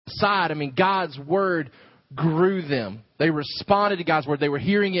inside, God's word grew them. They responded to God's word. They were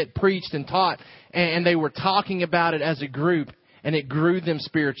hearing it preached and taught, and they were talking about it as a group, and it grew them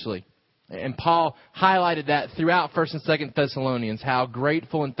spiritually. And Paul highlighted that throughout 1st and 2nd Thessalonians, how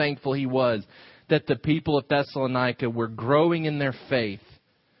grateful and thankful he was that the people of Thessalonica were growing in their faith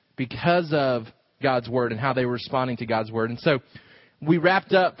because of God's word and how they were responding to God's word. And so we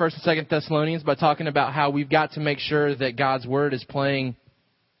wrapped up 1st and 2nd Thessalonians by talking about how we've got to make sure that God's word is playing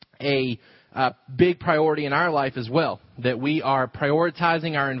a big priority in our life as well, that we are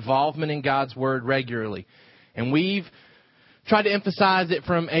prioritizing our involvement in God's word regularly. And we've tried to emphasize it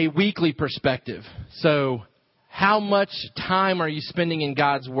from a weekly perspective. So how much time are you spending in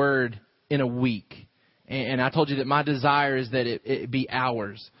God's word in a week? And I told you that my desire is that it be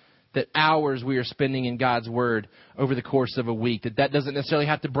hours. That hours we are spending in God's word over the course of a week. That doesn't necessarily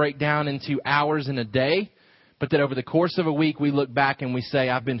have to break down into hours in a day, but that over the course of a week we look back and we say,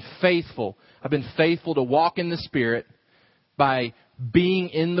 I've been faithful. I've been faithful to walk in the Spirit by being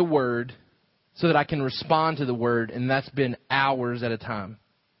in the word so that I can respond to the word, and that's been hours at a time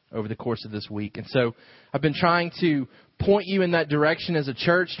over the course of this week. And so I've been trying to point you in that direction as a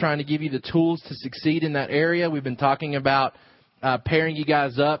church, trying to give you the tools to succeed in that area. We've been talking about pairing you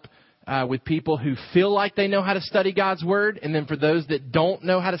guys up with people who feel like they know how to study God's word. And then for those that don't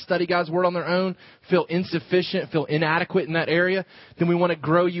know how to study God's word on their own, feel insufficient, feel inadequate in that area, then we want to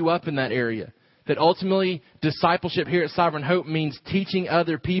grow you up in that area. That ultimately discipleship here at Sovereign Hope means teaching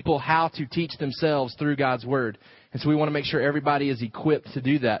other people how to teach themselves through God's word. And so we want to make sure everybody is equipped to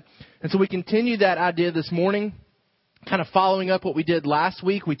do that. And so we continue that idea this morning, kind of following up what we did last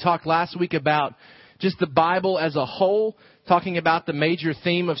week. We talked last week about just the Bible as a whole, talking about the major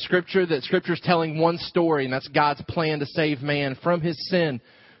theme of Scripture, that Scripture is telling one story, and that's God's plan to save man from his sin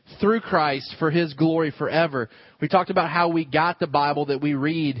through Christ for his glory forever. We talked about how we got the Bible that we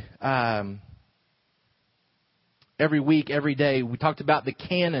read every week, every day. We talked about the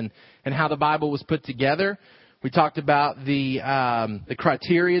canon and how the Bible was put together. We talked about the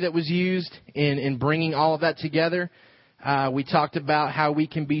criteria that was used in bringing all of that together. We talked about how we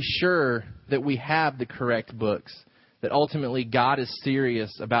can be sure that we have the correct books, that ultimately God is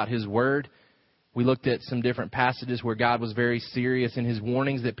serious about his word. We looked at some different passages where God was very serious in his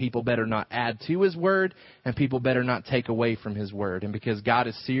warnings that people better not add to his word and people better not take away from his word. And because God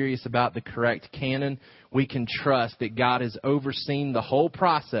is serious about the correct canon, we can trust that God has overseen the whole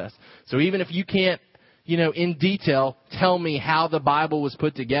process. So even if you can't, in detail tell me how the Bible was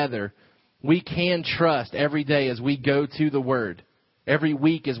put together, we can trust every day as we go to the word. Every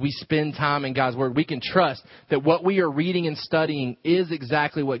week as we spend time in God's word, we can trust that what we are reading and studying is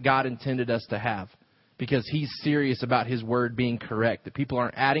exactly what God intended us to have, because he's serious about his word being correct, that people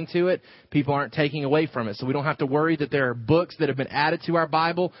aren't adding to it, people aren't taking away from it. So we don't have to worry that there are books that have been added to our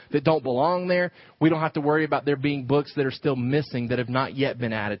Bible that don't belong there. We don't have to worry about there being books that are still missing that have not yet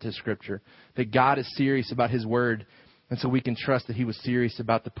been added to Scripture, that God is serious about his word. And so we can trust that he was serious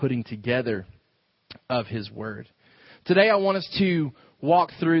about the putting together of his word. Today I want us to walk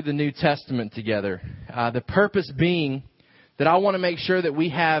through the New Testament together. The purpose being that I want to make sure that we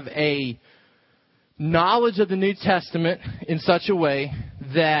have a knowledge of the New Testament in such a way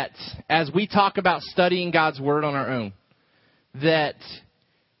that as we talk about studying God's word on our own, that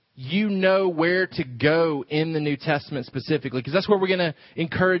you know where to go in the New Testament specifically, because that's where we're going to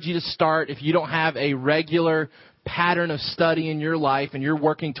encourage you to start. If you don't have a regular pattern of study in your life and you're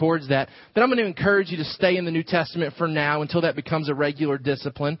working towards that, then I'm going to encourage you to stay in the New Testament for now until that becomes a regular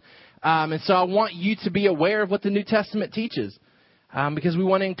discipline. And so I want you to be aware of what the New Testament teaches, because we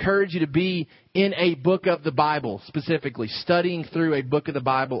want to encourage you to be in a book of the Bible, specifically studying through a book of the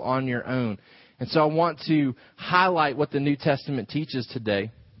Bible on your own. And so I want to highlight what the New Testament teaches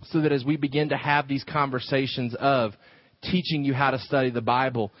today, so that as we begin to have these conversations of teaching you how to study the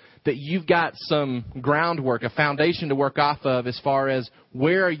Bible, that you've got some groundwork, a foundation to work off of as far as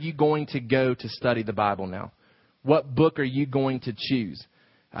where are you going to go to study the Bible now? What book are you going to choose?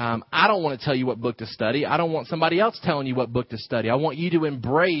 I don't want to tell you what book to study. I don't want somebody else telling you what book to study. I want you to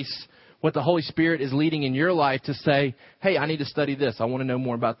embrace what the Holy Spirit is leading in your life to say, hey, I need to study this. I want to know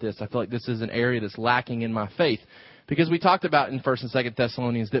more about this. I feel like this is an area that's lacking in my faith. Because we talked about in 1st and 2nd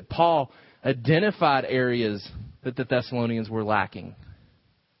Thessalonians that Paul identified areas that the Thessalonians were lacking,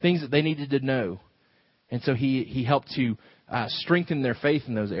 things that they needed to know. And so he helped to strengthen their faith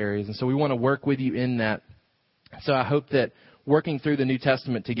in those areas. And so we want to work with you in that. So I hope that working through the New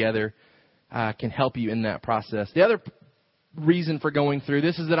Testament together can help you in that process. The other reason for going through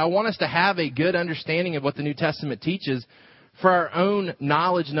this is that I want us to have a good understanding of what the New Testament teaches for our own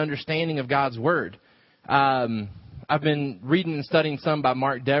knowledge and understanding of God's Word. I've been reading and studying some by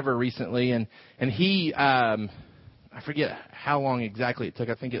Mark Dever recently, and he I forget how long exactly it took.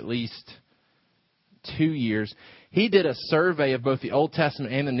 I think at least 2 years. He did a survey of both the Old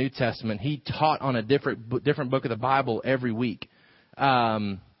Testament and the New Testament. He taught on a different book of the Bible every week.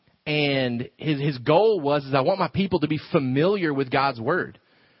 And his goal was, I want my people to be familiar with God's Word.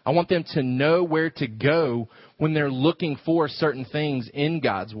 I want them to know where to go when they're looking for certain things in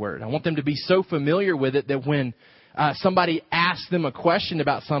God's Word. I want them to be so familiar with it that when somebody asks them a question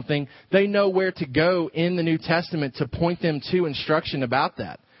about something, they know where to go in the New Testament to point them to instruction about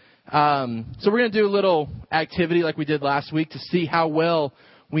that. So we're going to do a little activity like we did last week to see how well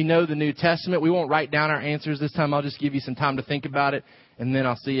we know the New Testament. We won't write down our answers this time. I'll just give you some time to think about it, and then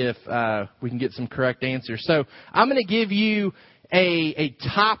I'll see if we can get some correct answers. So I'm going to give you a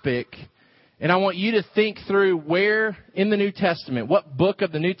topic, and I want you to think through where in the New Testament, what book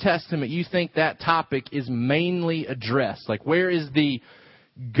of the New Testament you think that topic is mainly addressed. Like, where is the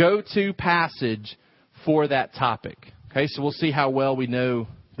go-to passage for that topic? Okay, so we'll see how well we know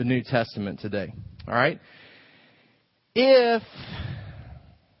the New Testament today. All right? If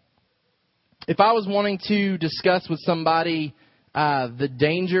I was wanting to discuss with somebody the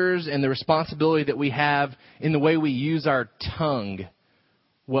dangers and the responsibility that we have in the way we use our tongue,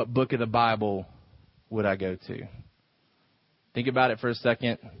 what book of the Bible would I go to? Think about it for a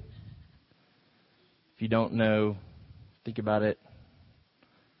second. If you don't know, think about it.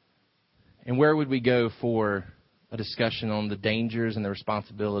 And where would we go for a discussion on the dangers and the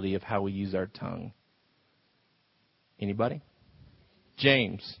responsibility of how we use our tongue? Anybody?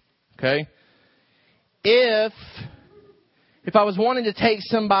 James. Okay? If I was wanting to take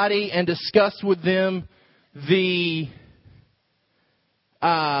somebody and discuss with them the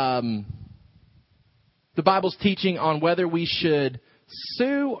Bible's teaching on whether we should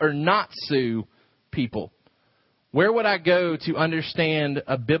sue or not sue people, where would I go to understand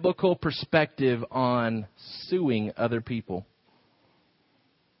a biblical perspective on suing other people?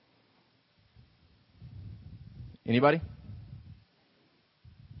 Anybody?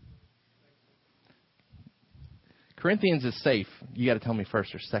 Corinthians is safe. You got to tell me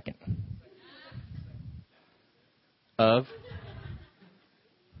first or second. Of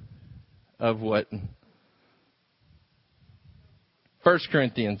what? 1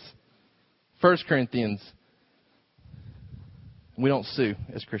 Corinthians. 1 Corinthians. We don't sue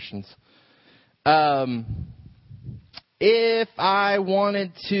as Christians. If I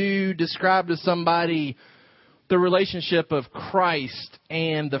wanted to describe to somebody the relationship of Christ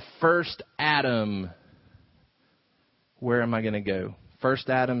and the first Adam, where am I going to go? First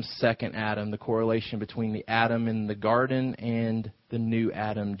Adam, second Adam, the correlation between the Adam in the garden and the new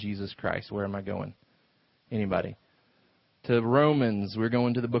Adam, Jesus Christ. Where am I going? Anybody? To Romans. We're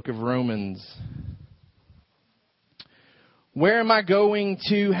going to the book of Romans. Where am I going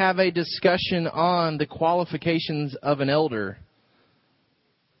to have a discussion on the qualifications of an elder?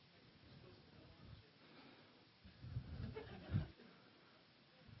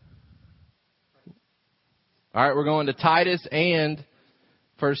 All right, we're going to Titus and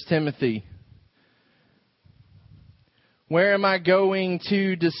 1 Timothy. Where am I going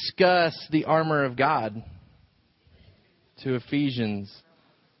to discuss the armor of God? To Ephesians.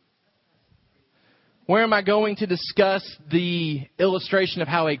 Where am I going to discuss the illustration of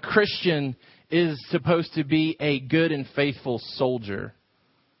how a Christian is supposed to be a good and faithful soldier?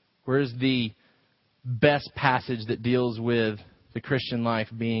 Where's the best passage that deals with the Christian life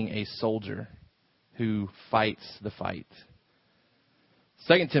being a soldier who fights the fight?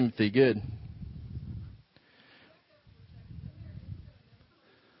 2 Timothy, good.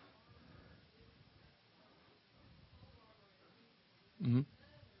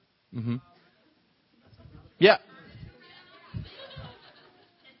 Yeah.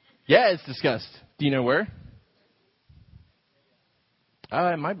 Yeah, it's discussed. Do you know where?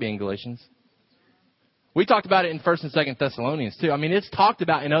 It might be in Galatians. We talked about it in 1st and 2nd Thessalonians too. I mean, it's talked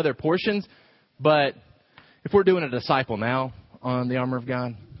about in other portions, but if we're doing a disciple now on the armor of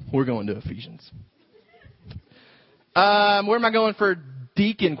God, we're going to Ephesians. Where am I going for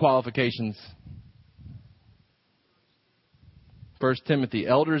deacon qualifications? 1 Timothy.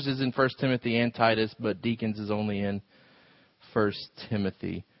 Elders is in 1 Timothy and Titus, but deacons is only in 1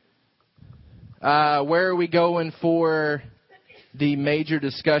 Timothy. Where are we going for the major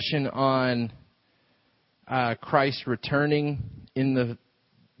discussion on Christ returning?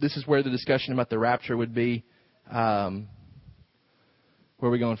 This is where the discussion about the rapture would be. Where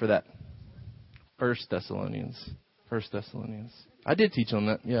are we going for that? 1 Thessalonians. 1 Thessalonians. I did teach on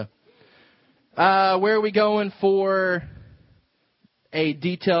that, yeah. Where are we going for a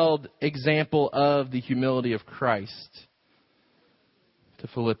detailed example of the humility of Christ to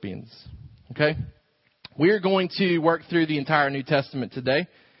Philippians. Okay? We're going to work through the entire New Testament today,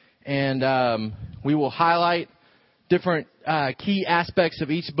 and we will highlight different key aspects of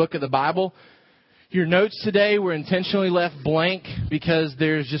each book of the Bible. Your notes today were intentionally left blank because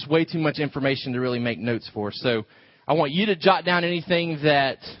there's just way too much information to really make notes for. So I want you to jot down anything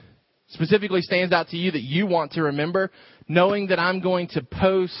that specifically stands out to you that you want to remember, knowing that I'm going to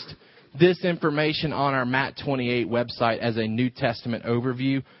post this information on our Matt 28 website as a New Testament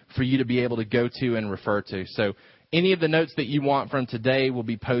overview for you to be able to go to and refer to. So any of the notes that you want from today will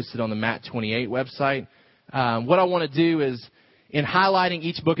be posted on the Matt 28 website. What I want to do is, in highlighting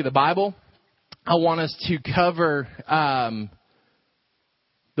each book of the Bible, I want us to cover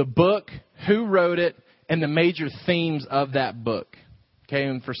the book, who wrote it, and the major themes of that book. Okay,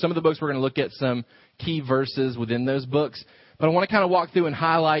 and for some of the books, we're going to look at some key verses within those books. But I want to kind of walk through and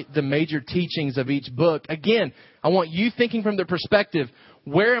highlight the major teachings of each book. Again, I want you thinking from the perspective,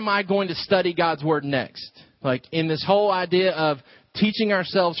 where am I going to study God's Word next? Like in this whole idea of teaching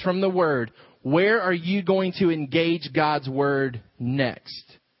ourselves from the Word, where are you going to engage God's Word next?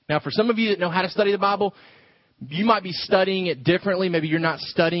 Now, for some of you that know how to study the Bible, you might be studying it differently. Maybe you're not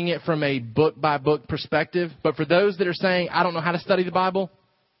studying it from a book-by-book perspective. But for those that are saying, I don't know how to study the Bible,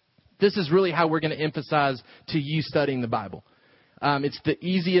 this is really how we're going to emphasize to you studying the Bible. It's the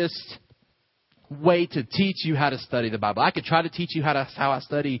easiest way to teach you how to study the Bible. I could try to teach you how I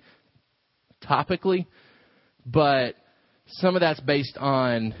study topically, but some of that's based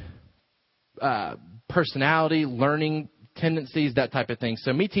on personality, learning tendencies, that type of thing.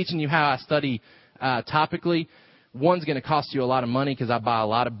 So me teaching you how I study topically, one's going to cost you a lot of money because I buy a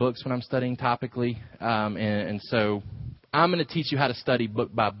lot of books when I'm studying topically. And so I'm going to teach you how to study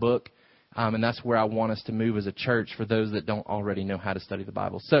book by book. And that's where I want us to move as a church for those that don't already know how to study the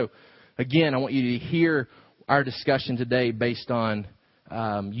Bible. So, again, I want you to hear our discussion today based on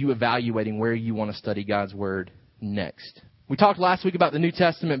you evaluating where you want to study God's Word next. We talked last week about the New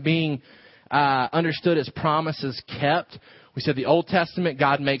Testament being understood as promises kept. We said the Old Testament,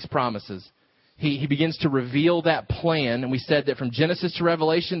 God makes promises. He begins to reveal that plan. And we said that from Genesis to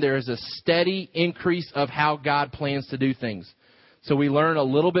Revelation, there is a steady increase of how God plans to do things. So we learn a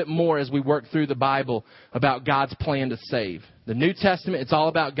little bit more as we work through the Bible about God's plan to save. The New Testament, it's all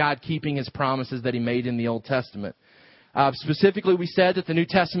about God keeping His promises that He made in the Old Testament. Specifically, we said that the New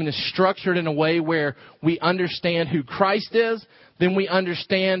Testament is structured in a way where we understand who Christ is, then we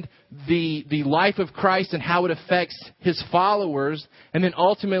understand the life of Christ and how it affects His followers, and then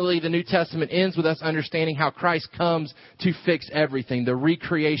ultimately the New Testament ends with us understanding how Christ comes to fix everything, the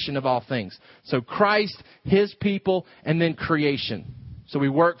recreation of all things. So Christ, His people, and then creation. So we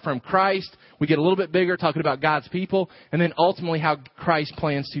work from Christ, we get a little bit bigger talking about God's people, and then ultimately how Christ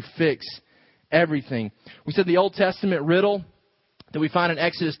plans to fix everything. We said the Old Testament riddle that we find in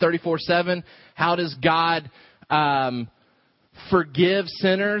Exodus 34:7. How does God forgive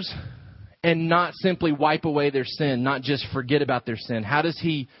sinners and not simply wipe away their sin, not just forget about their sin? How does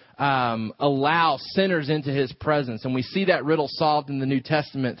He allow sinners into His presence? And we see that riddle solved in the New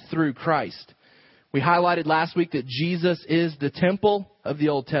Testament through Christ. We highlighted last week that Jesus is the temple of the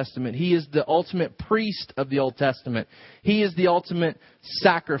Old Testament. He is the ultimate priest of the Old Testament. He is the ultimate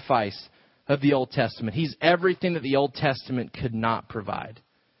sacrifice of the Old Testament. He's everything that the Old Testament could not provide.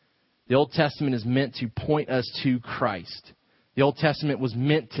 The Old Testament is meant to point us to Christ. The Old Testament was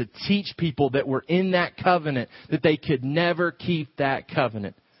meant to teach people that were in that covenant that they could never keep that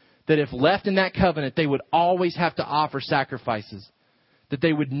covenant. That if left in that covenant, they would always have to offer sacrifices. That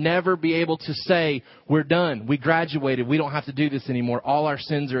they would never be able to say, we're done, we graduated, we don't have to do this anymore, all our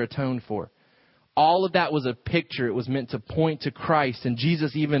sins are atoned for. All of that was a picture. It was meant to point to Christ. And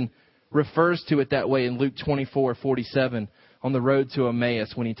Jesus even refers to it that way in Luke 24:47 on the road to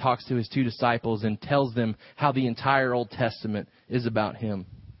Emmaus when He talks to His two disciples and tells them how the entire Old Testament is about Him.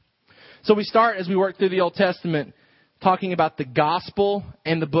 So we start, as we work through the Old Testament, talking about the gospel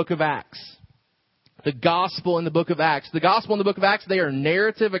and the book of Acts. The gospel and the book of Acts. The gospel and the book of Acts, they are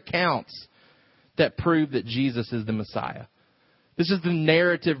narrative accounts that prove that Jesus is the Messiah. This is the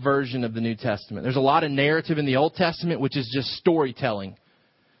narrative version of the New Testament. There's a lot of narrative in the Old Testament, which is just storytelling.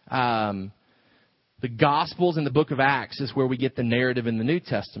 The Gospels and the book of Acts is where we get the narrative in the New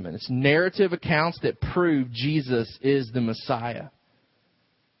Testament. It's narrative accounts that prove Jesus is the Messiah.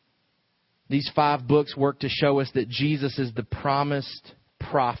 These 5 books work to show us that Jesus is the promised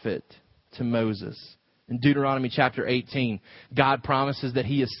prophet to Moses. In Deuteronomy chapter 18, God promises that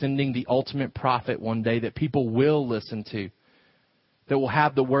He is sending the ultimate prophet one day that people will listen to, that will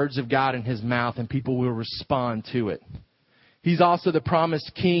have the words of God in His mouth and people will respond to it. He's also the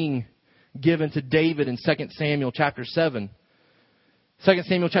promised king given to David in 2 Samuel chapter 7. 2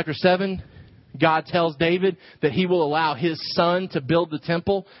 Samuel chapter 7, God tells David that he will allow his son to build the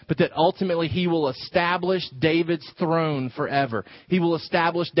temple, but that ultimately he will establish David's throne forever. He will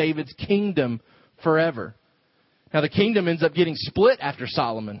establish David's kingdom forever. Now, the kingdom ends up getting split after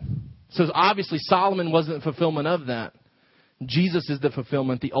Solomon. So obviously Solomon wasn't the fulfillment of that. Jesus is the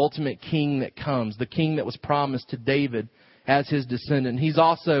fulfillment, the ultimate king that comes, the king that was promised to David as his descendant. He's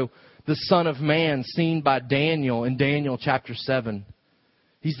also the Son of Man seen by Daniel in Daniel chapter 7.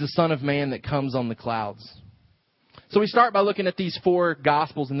 He's the Son of Man that comes on the clouds. So we start by looking at these 4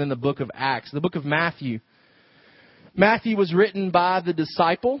 Gospels and then the book of Acts. The book of Matthew. Matthew was written by the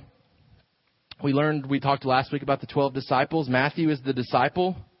disciple. We talked last week about the 12 disciples. Matthew is the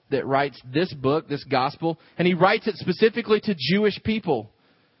disciple that writes this book, this Gospel, and he writes it specifically to Jewish people.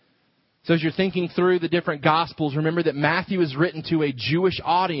 So as you're thinking through the different Gospels, remember that Matthew is written to a Jewish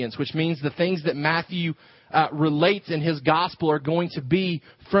audience, which means the things that Matthew relates in his Gospel are going to be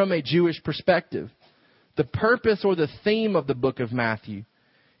from a Jewish perspective. The purpose or the theme of the book of Matthew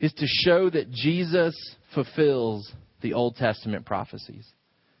is to show that Jesus fulfills the Old Testament prophecies.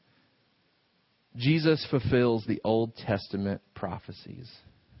 Jesus fulfills the Old Testament prophecies.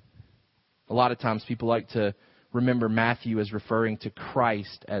 A lot of times people like to remember Matthew as referring to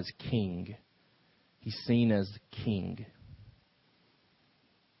Christ as king. He's seen as king.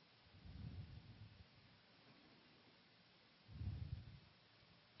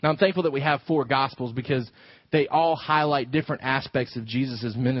 Now, I'm thankful that we have 4 Gospels because they all highlight different aspects of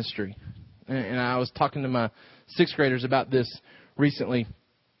Jesus' ministry. And I was talking to my 6th graders about this recently.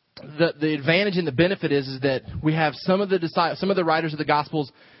 The advantage and the benefit is that we have some of the writers of the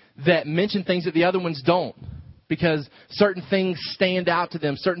Gospels that mention things that the other ones don't, because certain things stand out to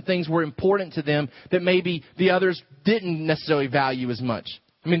them. Certain things were important to them that maybe the others didn't necessarily value as much.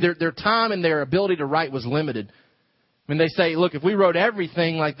 I mean, their time and their ability to write was limited. I mean, they say, look, if we wrote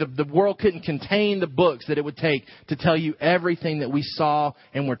everything, like the world couldn't contain the books that it would take to tell you everything that we saw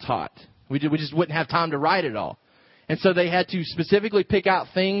and were taught. We just wouldn't have time to write it all. And so they had to specifically pick out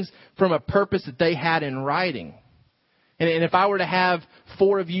things from a purpose that they had in writing. And if I were to have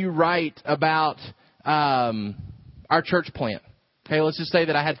 4 of you write about our church plant, okay, let's just say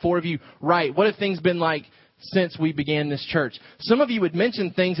that I had 4 of you write, what have things been like since we began this church? Some of you would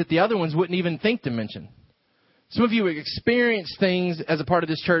mention things that the other ones wouldn't even think to mention. Some of you would experience things as a part of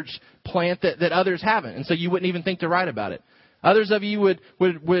this church plant that others haven't, and so you wouldn't even think to write about it. Others of you would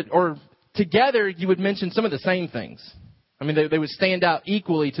or together you would mention some of the same things. I mean, they would stand out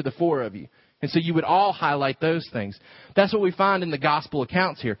equally to the 4 of you. And so you would all highlight those things. That's what we find in the gospel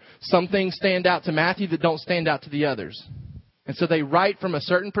accounts here. Some things stand out to Matthew that don't stand out to the others. And so they write from a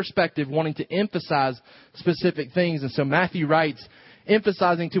certain perspective, wanting to emphasize specific things. And so Matthew writes,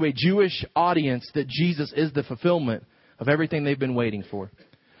 emphasizing to a Jewish audience that Jesus is the fulfillment of everything they've been waiting for.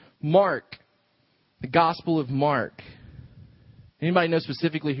 Mark, the Gospel of Mark. Anybody know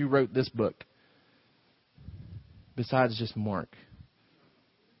specifically who wrote this book besides just Mark?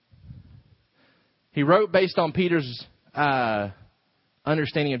 He wrote based on Peter's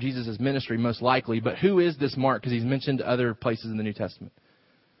understanding of Jesus' ministry, most likely. But who is this Mark? Because he's mentioned other places in the New Testament.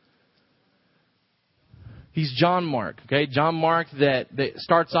 He's John Mark. Okay, John Mark that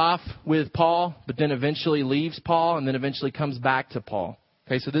starts off with Paul, but then eventually leaves Paul, and then eventually comes back to Paul.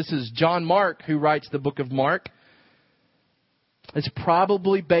 Okay, so this is John Mark who writes the book of Mark. It's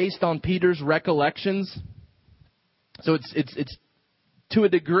probably based on Peter's recollections. So it's to a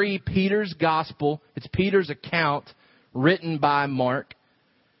degree, Peter's gospel. It's Peter's account written by Mark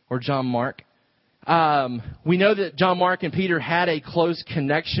or John Mark. We know that John Mark and Peter had a close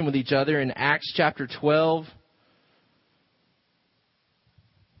connection with each other in Acts chapter 12,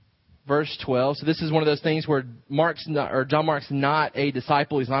 verse 12. So this is one of those things where John Mark's not a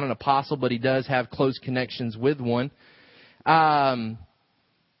disciple. He's not an apostle, but he does have close connections with one. In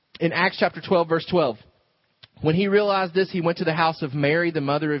Acts chapter 12, verse 12. When he realized this, he went to the house of Mary, the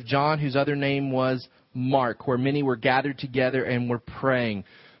mother of John, whose other name was Mark, where many were gathered together and were praying.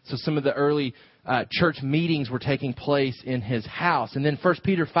 So some of the early church meetings were taking place in his house. And then 1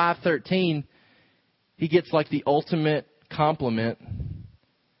 Peter 5:13, he gets like the ultimate compliment.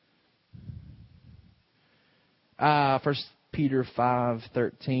 1 Peter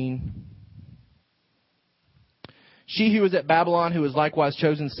 5:13. She who is at Babylon, who is likewise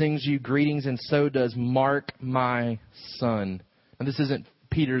chosen, sings you greetings, and so does Mark, my son. And this isn't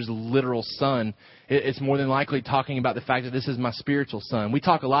Peter's literal son. It's more than likely talking about the fact that this is my spiritual son. We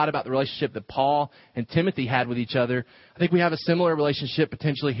talk a lot about the relationship that Paul and Timothy had with each other. I think we have a similar relationship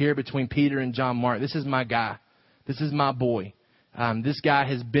potentially here between Peter and John Mark. This is my guy. This is my boy. This guy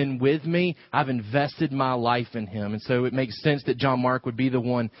has been with me. I've invested my life in him. And so it makes sense that John Mark would be the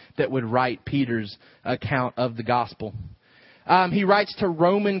one that would write Peter's account of the gospel. He writes to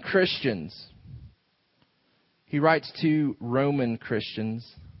Roman Christians. He writes to Roman Christians.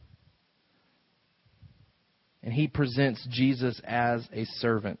 And he presents Jesus as a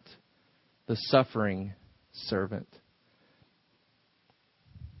servant, the suffering servant.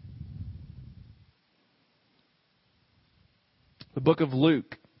 The book of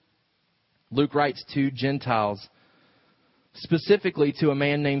Luke. Luke writes to Gentiles, specifically to a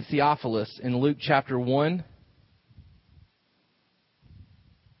man named Theophilus in Luke chapter 1.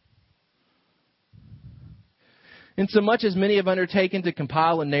 Insomuch as many have undertaken to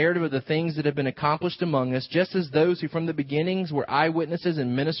compile a narrative of the things that have been accomplished among us, just as those who from the beginnings were eyewitnesses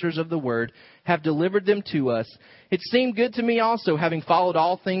and ministers of the word have delivered them to us, it seemed good to me also, having followed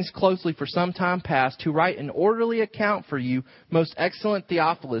all things closely for some time past, to write an orderly account for you, most excellent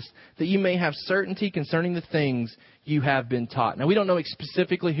Theophilus, that you may have certainty concerning the things you have been taught. Now, we don't know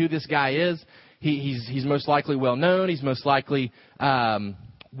specifically who this guy is. He's most likely well known. He's most likely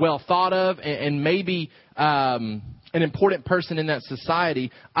well thought of, and maybe an important person in that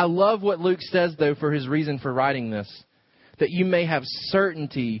society. I love what Luke says, though, for his reason for writing this, that you may have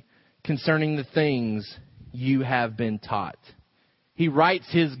certainty concerning the things you have been taught. He writes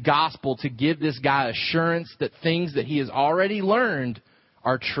his gospel to give this guy assurance that things that he has already learned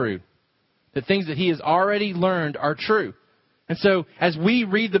are true. The things that he has already learned are true. And so as we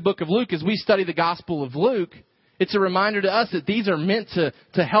read the book of Luke, as we study the gospel of Luke, it's a reminder to us that these are meant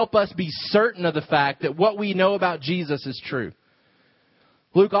to help us be certain of the fact that what we know about Jesus is true.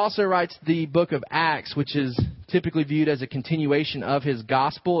 Luke also writes the book of Acts, which is typically viewed as a continuation of his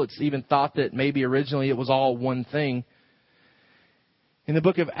gospel. It's even thought that maybe originally it was all one thing. In the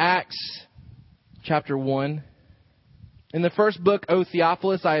book of Acts, chapter 1, in the first book, O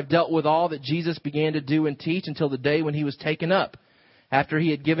Theophilus, I have dealt with all that Jesus began to do and teach until the day when he was taken up, after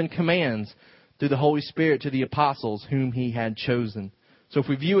he had given commands through the Holy Spirit to the apostles whom he had chosen. So if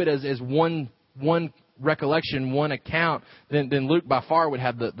we view it as one recollection, one account, then Luke by far would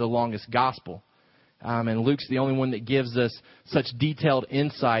have the longest gospel. And Luke's the only one that gives us such detailed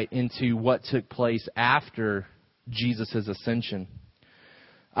insight into what took place after Jesus' ascension.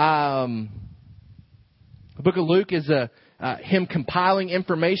 The book of Luke is him compiling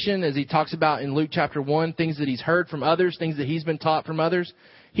information, as he talks about in Luke chapter 1, things that he's heard from others, things that he's been taught from others.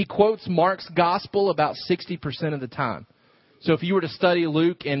 He quotes Mark's gospel about 60% of the time. So if you were to study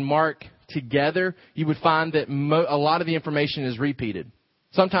Luke and Mark together, you would find that a lot of the information is repeated,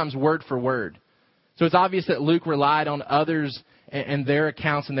 sometimes word for word. So it's obvious that Luke relied on others and their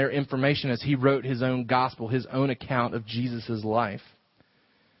accounts and their information as he wrote his own gospel, his own account of Jesus' life.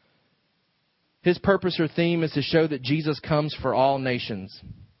 His purpose or theme is to show that Jesus comes for all nations.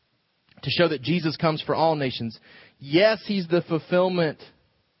 To show that Jesus comes for all nations. Yes, he's the fulfillment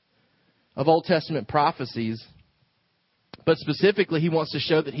of Old Testament prophecies, but specifically he wants to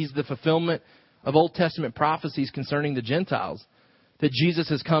show that he's the fulfillment of Old Testament prophecies concerning the Gentiles, that Jesus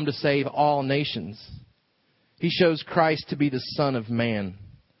has come to save all nations. He shows Christ to be the Son of Man.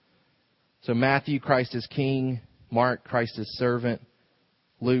 So Matthew, Christ as King. Mark, Christ as servant.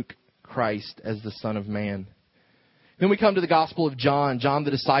 Luke, Christ as the Son of Man. Then we come to the Gospel of John. John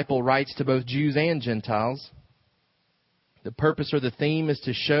the disciple writes to both Jews and Gentiles. The purpose or the theme is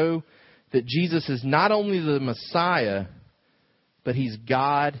to show that Jesus is not only the Messiah, but he's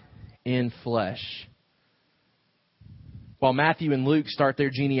God in flesh. While Matthew and Luke start their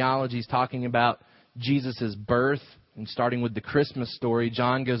genealogies talking about Jesus' birth and starting with the Christmas story,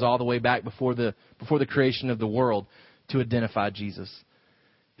 John goes all the way back before the creation of the world to identify Jesus.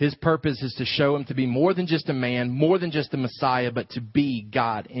 His purpose is to show him to be more than just a man, more than just the Messiah, but to be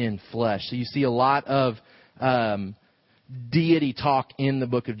God in flesh. So you see a lot of deity talk in the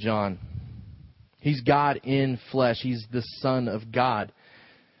book of John. He's God in flesh. He's the Son of God.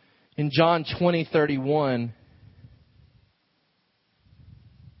 In John 20:31,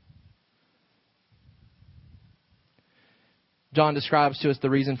 John describes to us the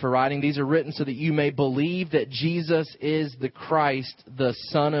reason for writing. These are written so that you may believe that Jesus is the Christ, the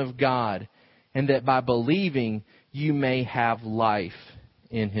Son of God, and that by believing you may have life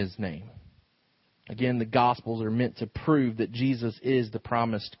in his name. Again, the Gospels are meant to prove that Jesus is the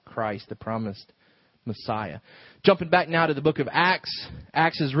promised Christ, the promised Messiah. Jumping back now to the book of Acts.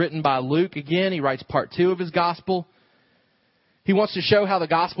 Acts is written by Luke. Again, he writes part 2 of his Gospel. He wants to show how the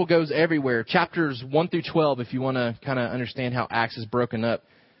gospel goes everywhere. Chapters 1 through 12, if you want to kind of understand how Acts is broken up.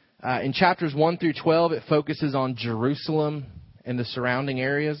 In chapters 1 through 12, it focuses on Jerusalem and the surrounding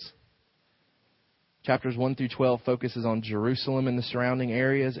areas. Chapters 1 through 12 focuses on Jerusalem and the surrounding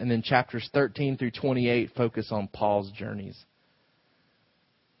areas. And then chapters 13 through 28 focus on Paul's journeys.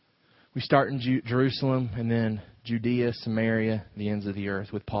 We start in Jerusalem and then Judea, Samaria, the ends of the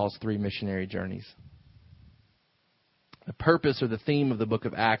earth with Paul's 3 missionary journeys. The purpose or the theme of the book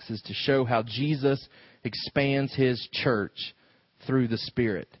of Acts is to show how Jesus expands his church through the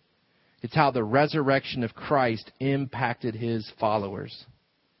Spirit. It's how the resurrection of Christ impacted his followers.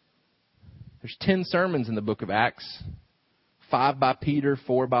 There's 10 sermons in the book of Acts. 5 by Peter,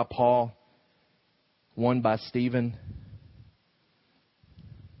 4 by Paul, 1 by Stephen.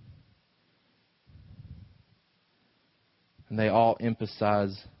 And they all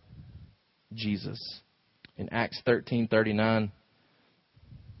emphasize Jesus. In Acts 13:39,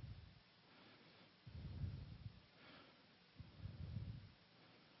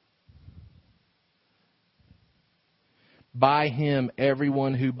 by him,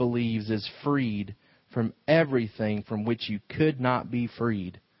 everyone who believes is freed from everything from which you could not be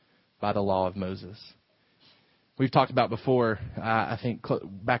freed by the law of Moses. We've talked about before, I think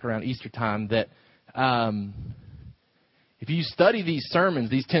back around Easter time, that if you study these sermons,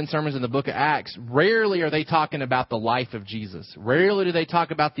 these 10 sermons in the book of Acts, rarely are they talking about the life of Jesus. Rarely do they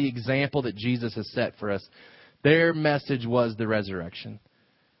talk about the example that Jesus has set for us. Their message was the resurrection.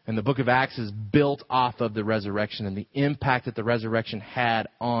 And the book of Acts is built off of the resurrection and the impact that the resurrection had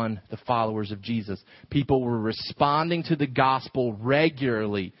on the followers of Jesus. People were responding to the gospel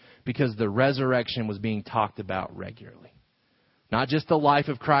regularly because the resurrection was being talked about regularly. Not just the life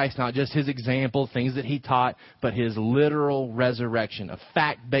of Christ, not just his example, things that he taught, but his literal resurrection, a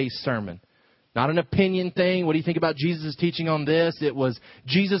fact-based sermon. Not an opinion thing. What do you think about Jesus' teaching on this? It was,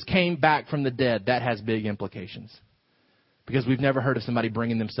 Jesus came back from the dead. That has big implications. Because we've never heard of somebody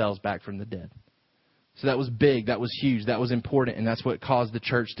bringing themselves back from the dead. So that was big, that was huge, that was important, and that's what caused the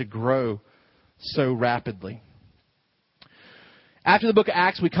church to grow so rapidly. After the book of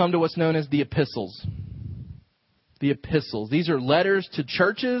Acts, we come to what's known as the epistles. The epistles. These are letters to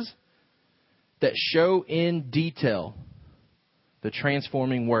churches that show in detail the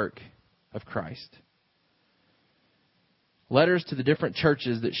transforming work of Christ. Letters to the different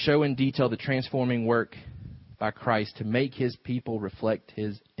churches that show in detail the transforming work by Christ to make his people reflect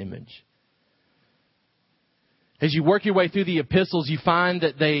his image. As you work your way through the epistles, you find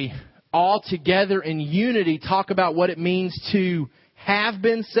that they all together in unity talk about what it means to have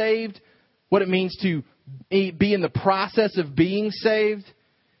been saved, what it means to be in the process of being saved,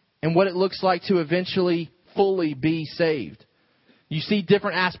 and what it looks like to eventually fully be saved. You see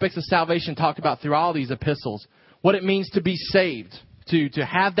different aspects of salvation talked about through all these epistles. What it means to be saved, to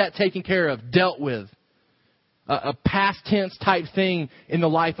have that taken care of, dealt with. A past tense type thing in the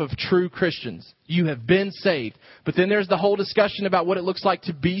life of true Christians. You have been saved. But then there's the whole discussion about what it looks like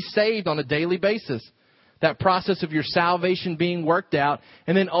to be saved on a daily basis. That process of your salvation being worked out.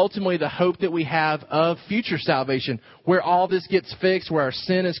 And then ultimately the hope that we have of future salvation. Where all this gets fixed, where our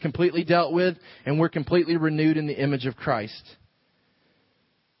sin is completely dealt with, and we're completely renewed in the image of Christ.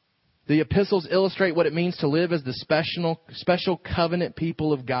 The epistles illustrate what it means to live as the special covenant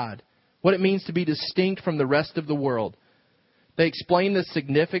people of God. What it means to be distinct from the rest of the world. They explain the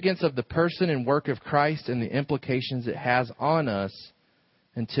significance of the person and work of Christ and the implications it has on us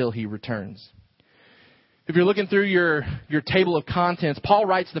until he returns. If you're looking through your table of contents, Paul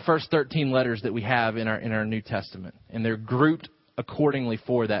writes the first 13 letters that we have in our New Testament. And they're grouped accordingly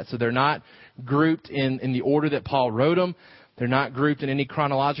for that. So they're not grouped in the order that Paul wrote them. They're not grouped in any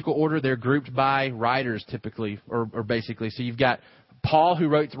chronological order. They're grouped by writers typically, or basically. So you've got Paul, who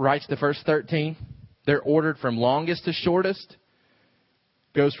writes the first 13. They're ordered from longest to shortest.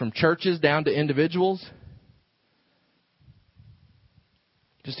 Goes from churches down to individuals.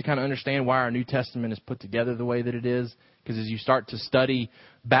 Just to kind of understand why our New Testament is put together the way that it is. Because as you start to study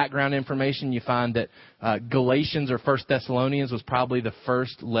background information, you find that Galatians or 1 Thessalonians was probably the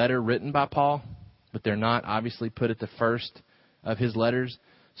first letter written by Paul. But they're not obviously put at the first of his letters.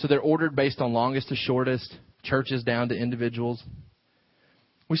 So they're ordered based on longest to shortest, churches down to individuals.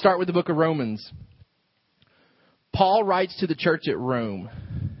 We start with the book of Romans. Paul writes to the church at Rome,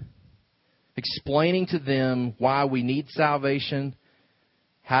 explaining to them why we need salvation,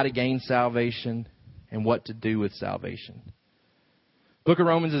 how to gain salvation, and what to do with salvation. Book of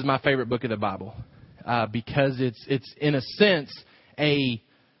Romans is my favorite book of the Bible because it's in a sense a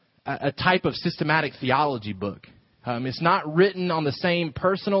type of systematic theology book. It's not written on the same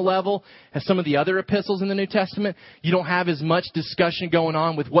personal level as some of the other epistles in the New Testament. You don't have as much discussion going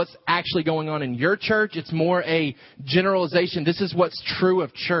on with what's actually going on in your church. It's more a generalization. This is what's true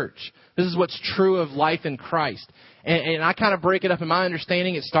of church. This is what's true of life in Christ. And I kind of break it up in my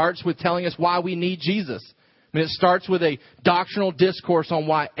understanding. It starts with telling us why we need Jesus. I mean, it starts with a doctrinal discourse on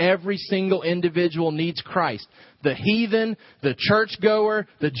why every single individual needs Christ. The heathen, the churchgoer,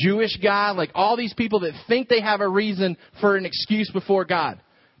 the Jewish guy, like all these people that think they have a reason for an excuse before God.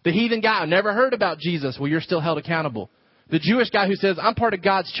 The heathen guy who never heard about Jesus, well, you're still held accountable. The Jewish guy who says, I'm part of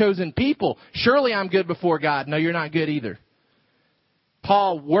God's chosen people. Surely I'm good before God. No, you're not good either.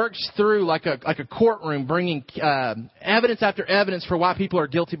 Paul works through like a courtroom, bringing evidence after evidence for why people are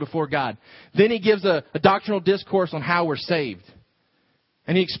guilty before God. Then he gives a doctrinal discourse on how we're saved.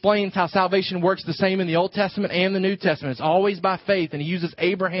 And he explains how salvation works the same in the Old Testament and the New Testament. It's always by faith, and he uses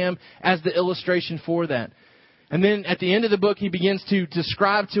Abraham as the illustration for that. And then at the end of the book, he begins to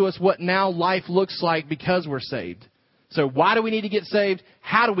describe to us what now life looks like because we're saved. So why do we need to get saved?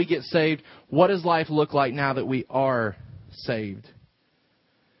 How do we get saved? What does life look like now that we are saved?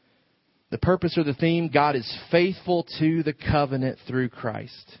 The purpose or the theme, God is faithful to the covenant through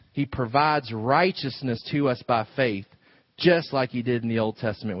Christ. He provides righteousness to us by faith, just like he did in the Old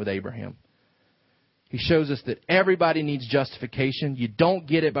Testament with Abraham. He shows us that everybody needs justification. You don't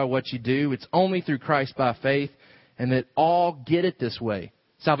get it by what you do. It's only through Christ by faith, and that all get it this way.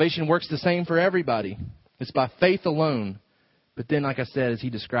 Salvation works the same for everybody. It's by faith alone. But then, like I said, as he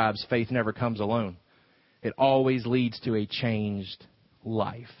describes, faith never comes alone. It always leads to a changed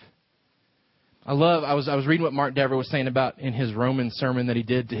life. I was reading what Mark Dever was saying about in his Roman sermon that he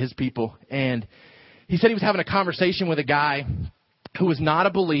did to his people. And he said he was having a conversation with a guy who was not a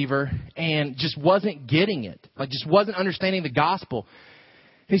believer and just wasn't getting it. Like just wasn't understanding the gospel.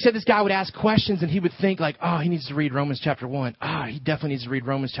 And he said this guy would ask questions and he would think like, oh, he needs to read Romans chapter 1. He definitely needs to read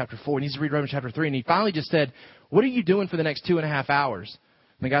Romans chapter 4. He needs to read Romans chapter 3. And he finally just said, what are you doing for the next 2.5 hours?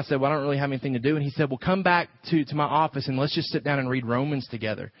 And the guy said, well, I don't really have anything to do. And he said, well, come back to my office and let's just sit down and read Romans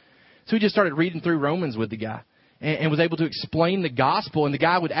together. So he just started reading through Romans with the guy and was able to explain the gospel. And the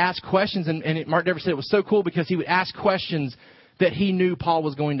guy would ask questions. And Mark Dever said it was so cool because he would ask questions that he knew Paul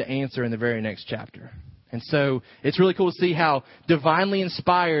was going to answer in the very next chapter. And so it's really cool to see how divinely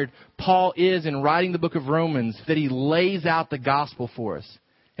inspired Paul is in writing the book of Romans, that he lays out the gospel for us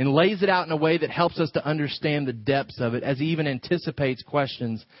and lays it out in a way that helps us to understand the depths of it as he even anticipates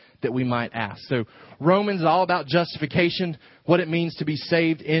questions that we might ask. So Romans is all about justification, what it means to be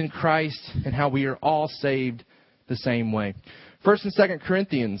saved in Christ, and how we are all saved the same way. 1st and 2nd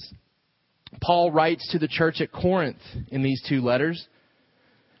Corinthians, Paul writes to the church at Corinth in these two letters.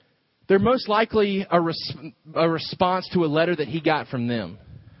 They're most likely a response to a letter that he got from them,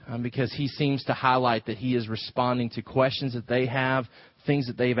 because he seems to highlight that he is responding to questions that they have, things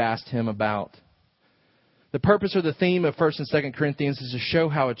that they've asked him about. The purpose or the theme of 1st and 2nd Corinthians is to show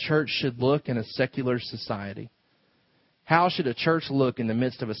how a church should look in a secular society. How should a church look in the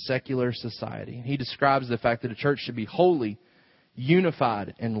midst of a secular society? He describes the fact that a church should be holy,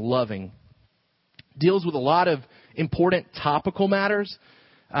 unified, and loving. Deals with a lot of important topical matters.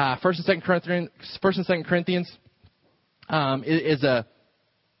 1st and 2nd Corinthians are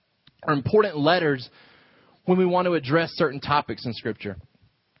important letters when we want to address certain topics in Scripture.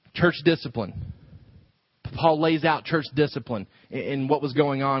 Church discipline. Paul lays out church discipline in what was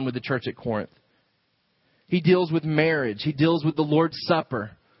going on with the church at Corinth. He deals with marriage. He deals with the Lord's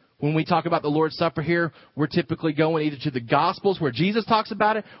Supper. When we talk about the Lord's Supper here, we're typically going either to the Gospels where Jesus talks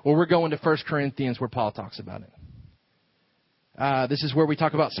about it, or we're going to 1 Corinthians where Paul talks about it. This is where we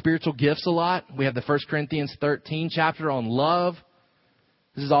talk about spiritual gifts a lot. We have the 1 Corinthians 13 chapter on love.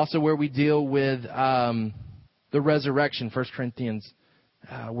 This is also where we deal with the resurrection, 1 Corinthians,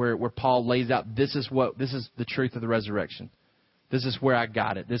 where Paul lays out this is the truth of the resurrection. This is where I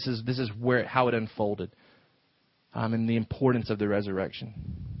got it. This is how it unfolded, and the importance of the resurrection.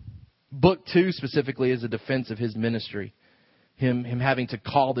 Book 2 specifically is a defense of his ministry. Him having to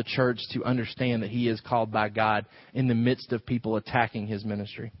call the church to understand that he is called by God in the midst of people attacking his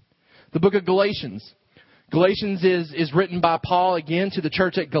ministry. The book of Galatians. Galatians is written by Paul again to the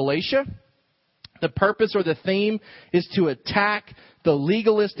church at Galatia. The purpose or the theme is to attack the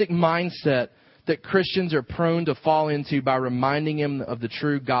legalistic mindset that Christians are prone to fall into by reminding them of the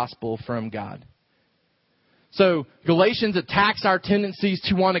true gospel from God. So Galatians attacks our tendencies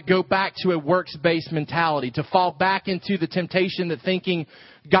to want to go back to a works-based mentality, to fall back into the temptation that thinking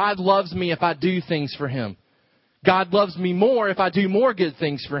God loves me if I do things for him. God loves me more if I do more good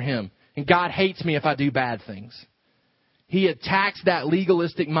things for him. And God hates me if I do bad things. He attacks that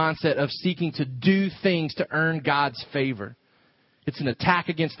legalistic mindset of seeking to do things to earn God's favor. It's an attack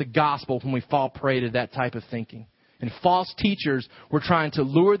against the gospel when we fall prey to that type of thinking. And false teachers were trying to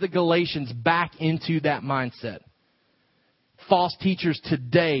lure the Galatians back into that mindset. False teachers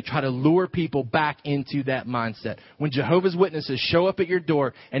today try to lure people back into that mindset. When Jehovah's Witnesses show up at your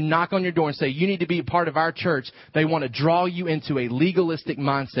door and knock on your door and say, you need to be a part of our church, they want to draw you into a legalistic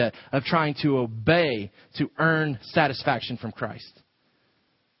mindset of trying to obey to earn satisfaction from Christ.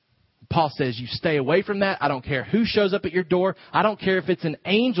 Paul says you stay away from that. I don't care who shows up at your door. I don't care if it's an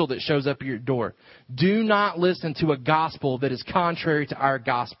angel that shows up at your door. Do not listen to a gospel that is contrary to our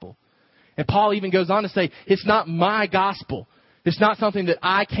gospel. And Paul even goes on to say, it's not my gospel. It's not something that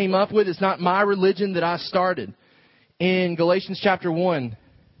I came up with. It's not my religion that I started. In Galatians chapter 1,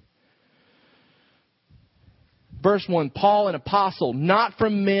 verse 1, Paul, an apostle, not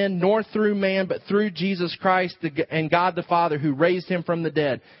from men nor through man, but through Jesus Christ and God the Father who raised him from the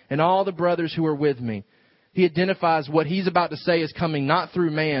dead, and all the brothers who are with me. He identifies what he's about to say is coming not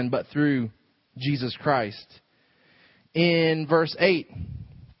through man, but through Jesus Christ. In verse 8,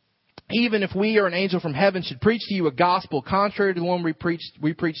 even if we or an angel from heaven should preach to you a gospel contrary to the one we preach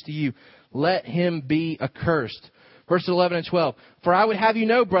to you, let him be accursed. Verse 11 and 12. For I would have you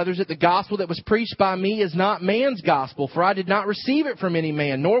know, brothers, that the gospel that was preached by me is not man's gospel. For I did not receive it from any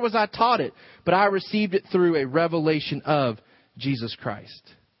man, nor was I taught it. But I received it through a revelation of Jesus Christ.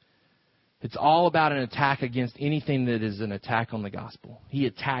 It's all about an attack against anything that is an attack on the gospel. He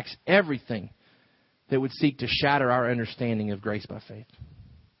attacks everything that would seek to shatter our understanding of grace by faith.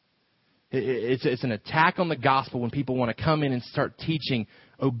 It's an attack on the gospel when people want to come in and start teaching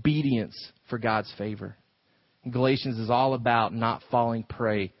obedience for God's favor. And Galatians is all about not falling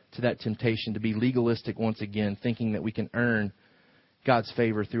prey to that temptation to be legalistic once again, thinking that we can earn God's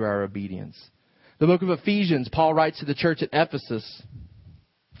favor through our obedience. The book of Ephesians, Paul writes to the church at Ephesus.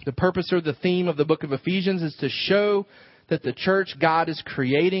 The purpose or the theme of the book of Ephesians is to show that the church God is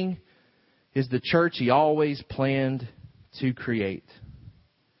creating is the church He always planned to create.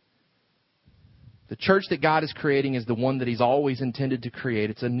 The church that God is creating is the one that He's always intended to create.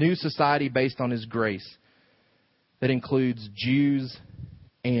 It's a new society based on His grace that includes Jews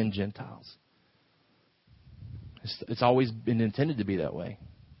and Gentiles. It's always been intended to be that way.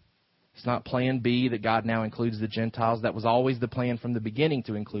 It's not plan B that God now includes the Gentiles. That was always the plan from the beginning,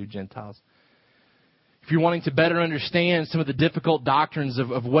 to include Gentiles. If you're wanting to better understand some of the difficult doctrines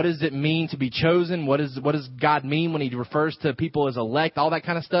of what does it mean to be chosen, what does God mean when He refers to people as elect, all that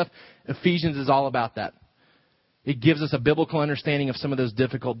kind of stuff, Ephesians is all about that. It gives us a biblical understanding of some of those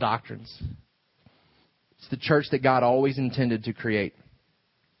difficult doctrines. It's the church that God always intended to create.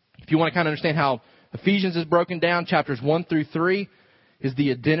 If you want to kind of understand how Ephesians is broken down, chapters 1 through 3 is the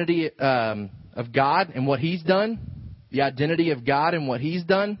identity of God and what He's done. The identity of God and what He's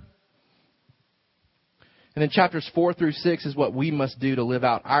done. And then chapters 4 through 6 is what we must do to live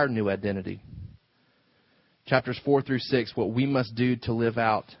out our new identity. Chapters 4 through 6, what we must do to live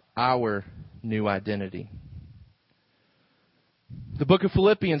out our new identity. The book of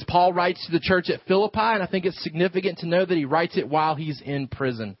Philippians, Paul writes to the church at Philippi, and I think it's significant to know that he writes it while he's in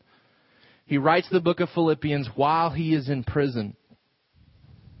prison. He writes the book of Philippians while he is in prison.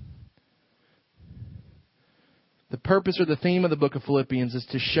 The purpose or the theme of the book of Philippians is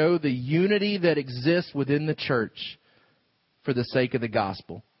to show the unity that exists within the church for the sake of the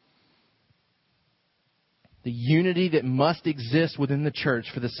gospel. The unity that must exist within the church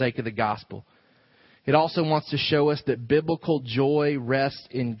for the sake of the gospel. It also wants to show us that biblical joy rests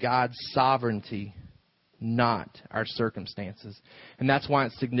in God's sovereignty, not our circumstances. And that's why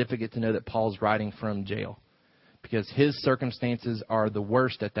it's significant to know that Paul's writing from jail, because his circumstances are the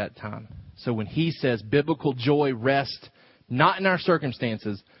worst at that time. So when he says biblical joy rests not in our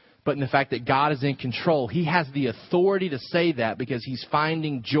circumstances, but in the fact that God is in control, he has the authority to say that because he's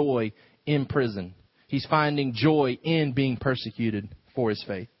finding joy in prison. He's finding joy in being persecuted for his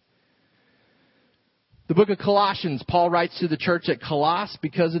faith. The book of Colossians, Paul writes to the church at Colossus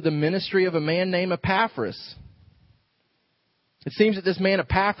because of the ministry of a man named Epaphras. It seems that this man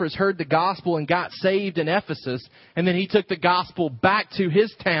Epaphras heard the gospel and got saved in Ephesus, and then he took the gospel back to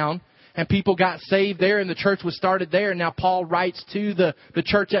his town, and people got saved there, and the church was started there. And now Paul writes to the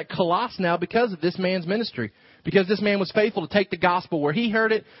church at Colossus now because of this man's ministry. Because this man was faithful to take the gospel where he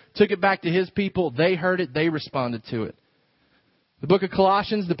heard it, took it back to his people, they heard it, they responded to it. The book of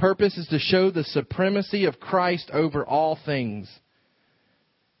Colossians, the purpose is to show the supremacy of Christ over all things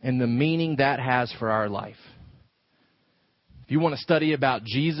and the meaning that has for our life. If you want to study about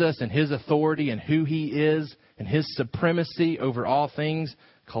Jesus and His authority and who He is and His supremacy over all things,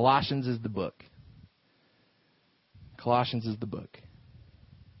 Colossians is the book. Colossians is the book.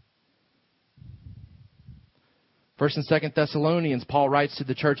 1st and 2nd Thessalonians, Paul writes to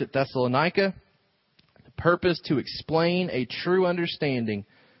the church at Thessalonica, the purpose to explain a true understanding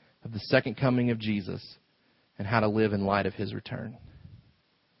of the second coming of Jesus and how to live in light of his return.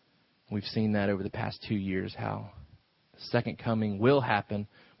 We've seen that over the past 2 years, how the second coming will happen.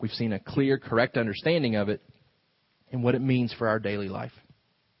 We've seen a clear, correct understanding of it and what it means for our daily life.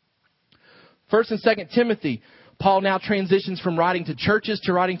 1st and 2nd Timothy, Paul now transitions from writing to churches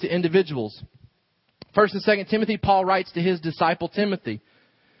to writing to individuals. 1st and 2nd Timothy, Paul writes to his disciple Timothy,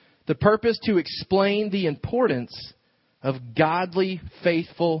 the purpose to explain the importance of godly,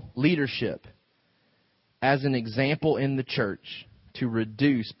 faithful leadership as an example in the church to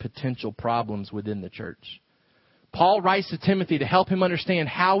reduce potential problems within the church. Paul writes to Timothy to help him understand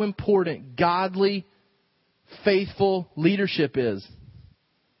how important godly, faithful leadership is.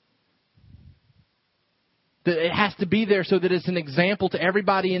 That it has to be there so that it's an example to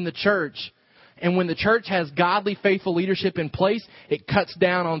everybody in the church. And when the church has godly, faithful leadership in place, it cuts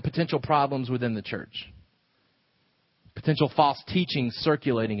down on potential problems within the church. Potential false teachings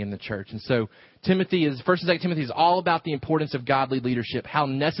circulating in the church. And so 1st and 2nd Timothy is all about the importance of godly leadership, how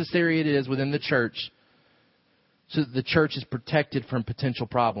necessary it is within the church so that the church is protected from potential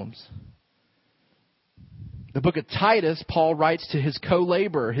problems. The book of Titus, Paul writes to his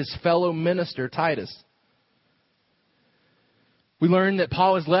co-laborer, his fellow minister, Titus. We learn that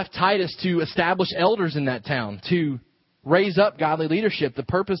Paul has left Titus to establish elders in that town, to raise up godly leadership. The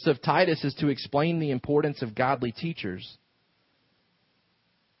purpose of Titus is to explain the importance of godly teachers.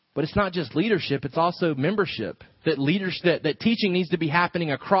 But it's not just leadership, it's also membership. That teaching needs to be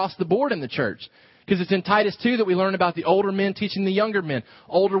happening across the board in the church. Because it's in Titus 2 that we learn about the older men teaching the younger men,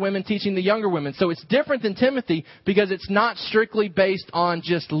 older women teaching the younger women. So it's different than Timothy because it's not strictly based on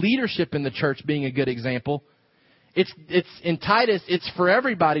just leadership in the church being a good example. It's in Titus, it's for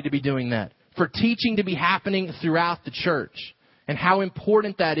everybody to be doing that. For teaching to be happening throughout the church. And how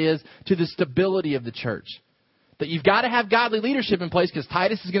important that is to the stability of the church. That you've got to have godly leadership in place because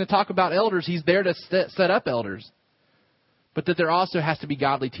Titus is going to talk about elders. He's there to set up elders. But that there also has to be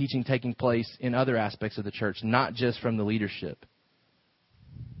godly teaching taking place in other aspects of the church, not just from the leadership.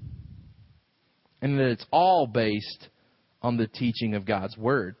 And that it's all based on the teaching of God's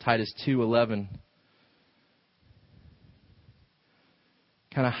Word. Titus 2:11.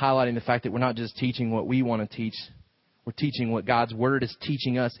 Kind of highlighting the fact that we're not just teaching what we want to teach. We're teaching what God's Word is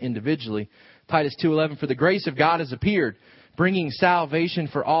teaching us individually. Titus 2:11, for the grace of God has appeared, bringing salvation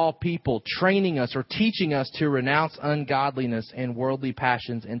for all people, training us or teaching us to renounce ungodliness and worldly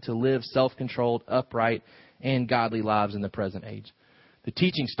passions and to live self-controlled, upright, and godly lives in the present age. The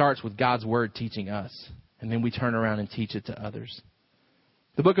teaching starts with God's Word teaching us, and then we turn around and teach it to others.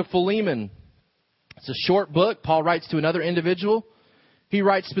 The book of Philemon, it's a short book. Paul writes to another individual. He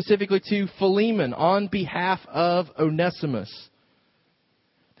writes specifically to Philemon on behalf of Onesimus.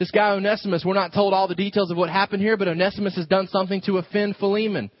 This guy Onesimus, we're not told all the details of what happened here, but Onesimus has done something to offend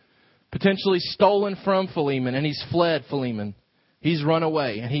Philemon. Potentially stolen from Philemon, and he's fled Philemon. He's run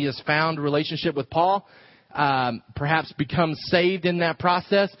away, and he has found a relationship with Paul, perhaps become saved in that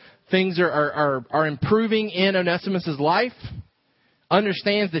process. Things are improving in Onesimus' life.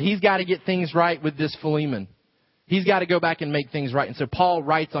 Understands that he's got to get things right with this Philemon. He's got to go back and make things right. And so Paul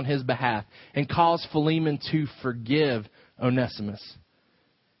writes on his behalf and calls Philemon to forgive Onesimus.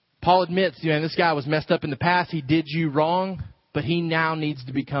 Paul admits, this guy was messed up in the past. He did you wrong, but he now needs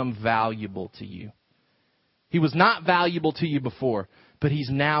to become valuable to you. He was not valuable to you before, but he's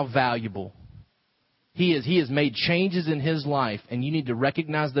now valuable. He has made changes in his life, and you need to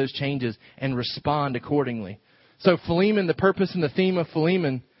recognize those changes and respond accordingly. So Philemon, the purpose and the theme of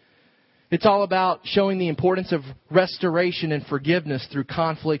Philemon, it's all about showing the importance of restoration and forgiveness through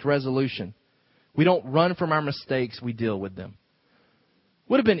conflict resolution. We don't run from our mistakes, we deal with them.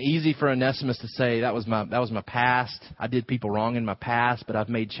 Would have been easy for Onesimus to say, that was my past. I did people wrong in my past, but I've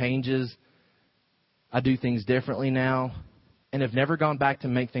made changes. I do things differently now, and have never gone back to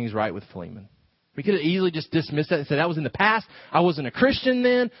make things right with Philemon. We could have easily just dismissed that and said, that was in the past. I wasn't a Christian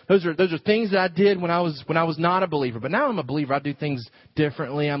then. Those are things that I did when I was not a believer. But now I'm a believer. I do things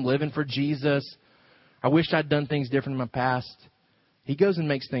differently. I'm living for Jesus. I wish I'd done things different in my past. He goes and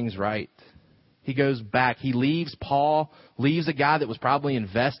makes things right. He goes back. He leaves Paul, leaves a guy that was probably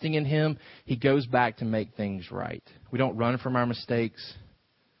investing in him. He goes back to make things right. We don't run from our mistakes.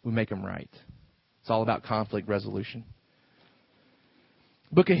 We make them right. It's all about conflict resolution.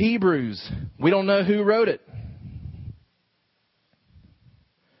 Book of Hebrews, we don't know who wrote it.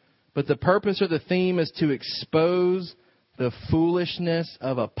 But the purpose or the theme is to expose the foolishness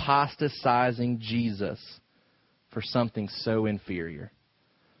of apostatizing Jesus for something so inferior.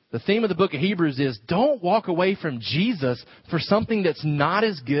 The theme of the book of Hebrews is don't walk away from Jesus for something that's not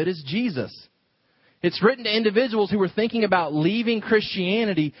as good as Jesus. It's written to individuals who were thinking about leaving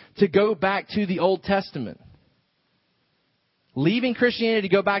Christianity to go back to the Old Testament. Leaving Christianity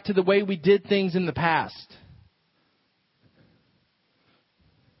to go back to the way we did things in the past.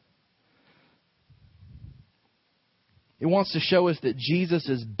 It wants to show us that Jesus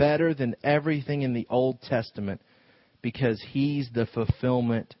is better than everything in the Old Testament because He's the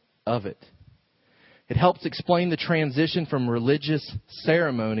fulfillment of it. It helps explain the transition from religious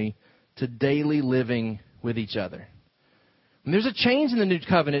ceremony to daily living with each other. When there's a change in the New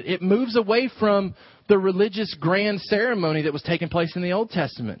Covenant, it moves away from the religious grand ceremony that was taking place in the Old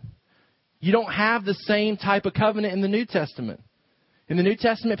Testament. You don't have the same type of covenant in the New Testament. In the New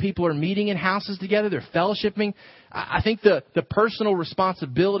Testament, people are meeting in houses together. They're fellowshipping. I think the personal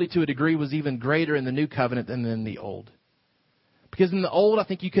responsibility to a degree was even greater in the New Covenant than in the Old. Because in the Old, I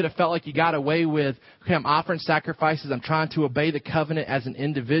think you could have felt like you got away with, okay, I'm offering sacrifices. I'm trying to obey the covenant as an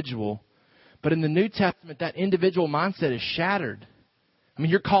individual. But in the New Testament, that individual mindset is shattered. I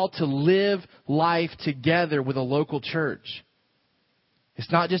mean, you're called to live life together with a local church.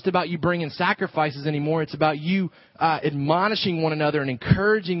 It's not just about you bringing sacrifices anymore. It's about you admonishing one another and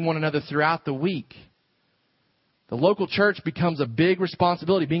encouraging one another throughout the week. The local church becomes a big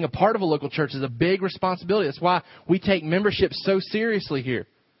responsibility. Being a part of a local church is a big responsibility. That's why we take membership so seriously here.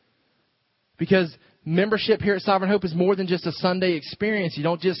 Because membership here at Sovereign Hope is more than just a Sunday experience. You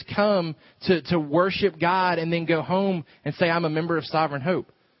don't just come to worship God and then go home and say, I'm a member of Sovereign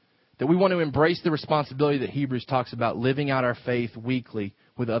Hope. That we want to embrace the responsibility that Hebrews talks about, living out our faith weekly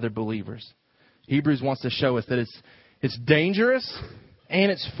with other believers. Hebrews wants to show us that it's dangerous and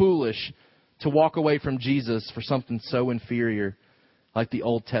it's foolish to walk away from Jesus for something so inferior like the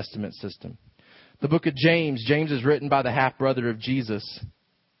Old Testament system. The book of James is written by the half-brother of Jesus.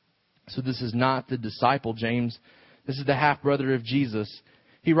 So this is not the disciple James. This is the half-brother of Jesus.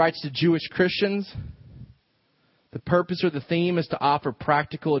 He writes to Jewish Christians. The purpose or the theme is to offer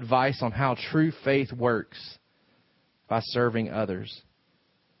practical advice on how true faith works by serving others.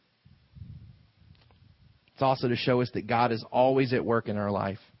 It's also to show us that God is always at work in our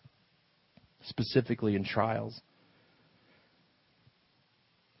life, specifically in trials.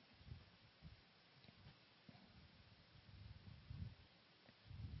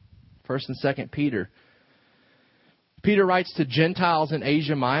 First and Second Peter. Peter writes to Gentiles in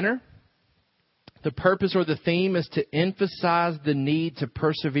Asia Minor. The purpose or the theme is to emphasize the need to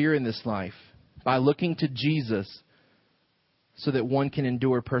persevere in this life by looking to Jesus so that one can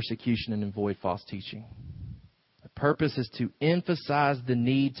endure persecution and avoid false teaching. The purpose is to emphasize the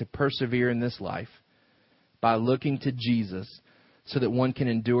need to persevere in this life by looking to Jesus so that one can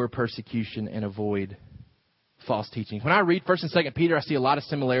endure persecution and avoid false teaching. When I read 1st and 2nd Peter, I see a lot of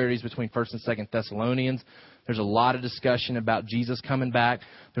similarities between 1st and 2nd Thessalonians. There's a lot of discussion about Jesus coming back.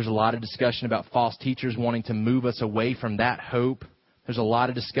 There's a lot of discussion about false teachers wanting to move us away from that hope. There's a lot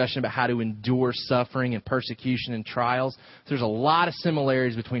of discussion about how to endure suffering and persecution and trials. There's a lot of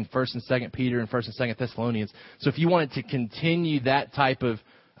similarities between 1st and 2nd Peter and 1st and 2nd Thessalonians. So if you wanted to continue that type of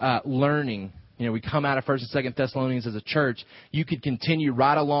learning, we come out of 1st and 2nd Thessalonians as a church, you could continue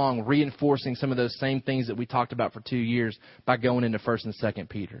right along reinforcing some of those same things that we talked about for 2 years by going into 1st and 2nd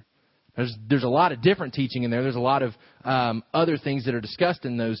Peter. There's a lot of different teaching in there. There's a lot of other things that are discussed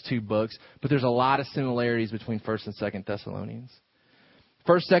in those two books, but there's a lot of similarities between 1st and 2nd Thessalonians.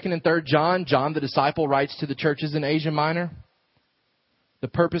 1st, 2nd, and 3rd John the disciple, writes to the churches in Asia Minor. The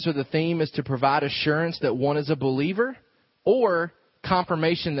purpose or the theme is to provide assurance that one is a believer or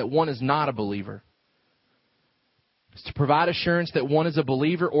confirmation that one is not a believer. It's to provide assurance that one is a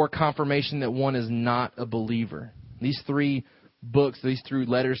believer or confirmation that one is not a believer. These three books, these three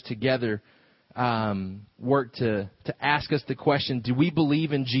letters together work to ask us the question, do we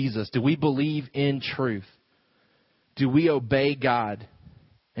believe in Jesus? Do we believe in truth? Do we obey God?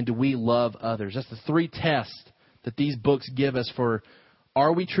 And do we love others? That's the three tests that these books give us for,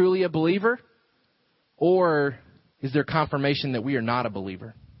 are we truly a believer? Or is there confirmation that we are not a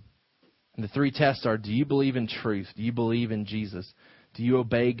believer? And the three tests are, do you believe in truth? Do you believe in Jesus? Do you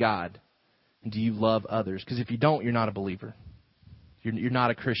obey God? And do you love others? Because if you don't, you're not a believer. You're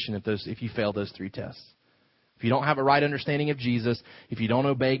not a Christian if you fail those three tests. If you don't have a right understanding of Jesus, if you don't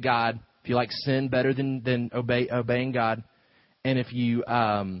obey God, if you like sin better than obeying God, and if you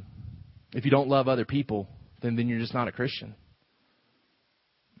don't love other people, then you're just not a Christian.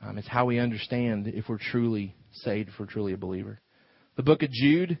 It's how we understand if we're truly saved, if we're truly a believer. The book of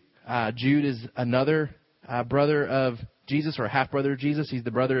Jude. Jude is another brother of Jesus, or a half-brother of Jesus. He's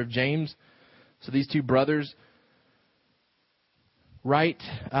the brother of James. So these two brothers right?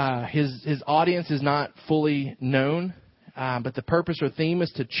 His audience is not fully known, but the purpose or theme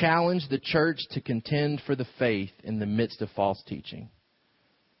is to challenge the church to contend for the faith in the midst of false teaching.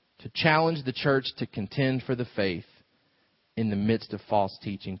 To challenge the church to contend for the faith in the midst of false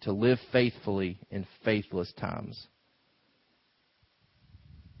teaching, to live faithfully in faithless times.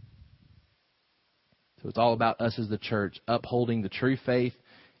 So it's all about us as the church upholding the true faith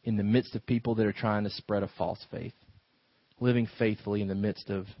in the midst of people that are trying to spread a false faith. Living faithfully in the midst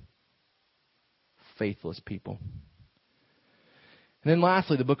of faithless people. And then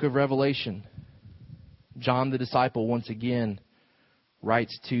lastly, the book of Revelation. John the disciple once again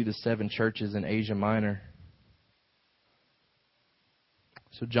writes to the 7 churches in Asia Minor.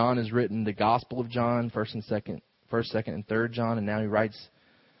 So John has written the Gospel of John, 1st, 2nd, and 3rd John, and now he writes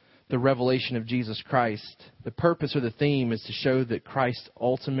the revelation of Jesus Christ. The purpose or the theme is to show that Christ's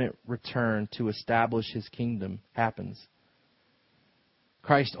ultimate return to establish his kingdom happens.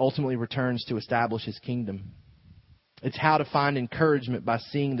 Christ ultimately returns to establish his kingdom. It's how to find encouragement by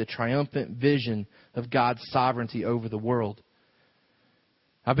seeing the triumphant vision of God's sovereignty over the world.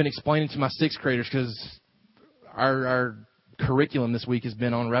 I've been explaining to my 6th graders because our curriculum this week has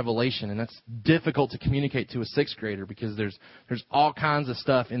been on Revelation, and that's difficult to communicate to a 6th grader because there's all kinds of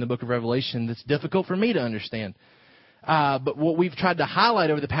stuff in the book of Revelation that's difficult for me to understand. But what we've tried to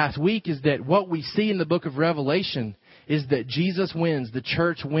highlight over the past week is that what we see in the book of Revelation is that Jesus wins, the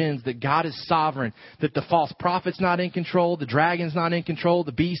church wins, that God is sovereign, that the false prophet's not in control, the dragon's not in control,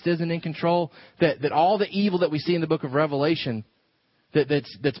 the beast isn't in control, that all the evil that we see in the book of Revelation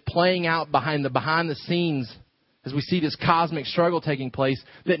that's playing out behind the scenes as we see this cosmic struggle taking place,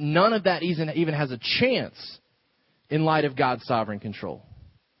 that none of that even has a chance in light of God's sovereign control.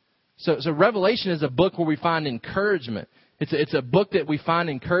 So Revelation is a book where we find encouragement. It's a book that we find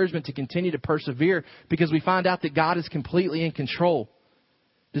encouragement to continue to persevere because we find out that God is completely in control,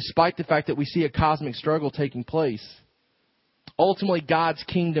 despite the fact that we see a cosmic struggle taking place. Ultimately, God's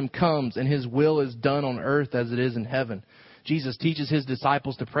kingdom comes and his will is done on earth as it is in heaven. Jesus teaches his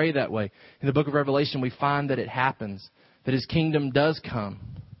disciples to pray that way. In the book of Revelation, we find that it happens, that his kingdom does come,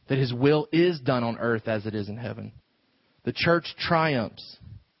 that his will is done on earth as it is in heaven. The church triumphs.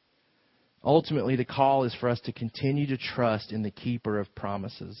 Ultimately, the call is for us to continue to trust in the keeper of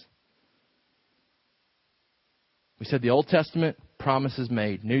promises. We said the Old Testament, promises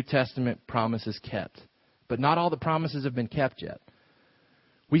made. New Testament, promises kept. But not all the promises have been kept yet.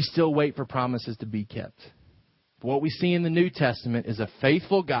 We still wait for promises to be kept. What we see in the New Testament is a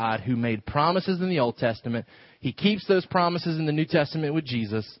faithful God who made promises in the Old Testament. He keeps those promises in the New Testament with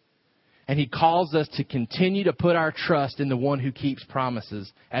Jesus. And he calls us to continue to put our trust in the one who keeps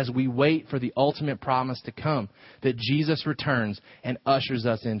promises as we wait for the ultimate promise to come, that Jesus returns and ushers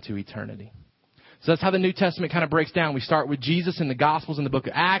us into eternity. So that's how the New Testament kind of breaks down. We start with Jesus in the Gospels in the book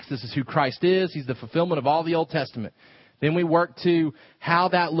of Acts. This is who Christ is. He's the fulfillment of all the Old Testament. Then we work to how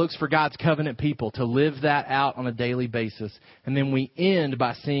that looks for God's covenant people, to live that out on a daily basis. And then we end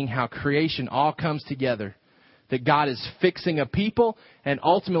by seeing how creation all comes together, that God is fixing a people, and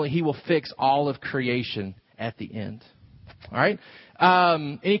ultimately he will fix all of creation at the end. All right?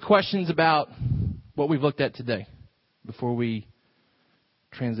 Any questions about what we've looked at today before we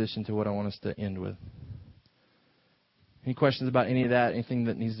transition to what I want us to end with? Any questions about any of that? Anything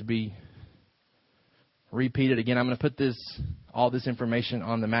that needs to be repeated? Again, I'm going to put all this information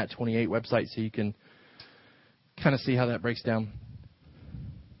on the Matt 28 website so you can kind of see how that breaks down.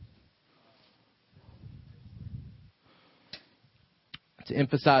 To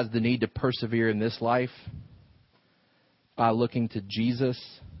emphasize the need to persevere in this life by looking to Jesus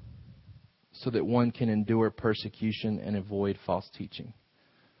so that one can endure persecution and avoid false teaching.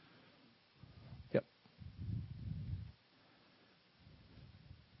 Yep.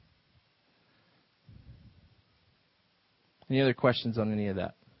 Any other questions on any of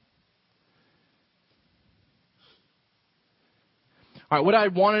that? All right, what I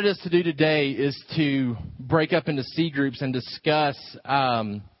wanted us to do today is to break up into C groups and discuss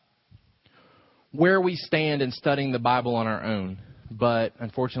where we stand in studying the Bible on our own. But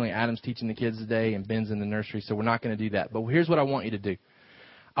unfortunately, Adam's teaching the kids today and Ben's in the nursery, so we're not going to do that. But here's what I want you to do.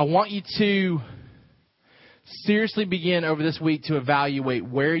 I want you to seriously begin over this week to evaluate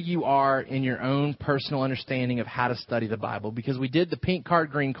where you are in your own personal understanding of how to study the Bible. Because we did the pink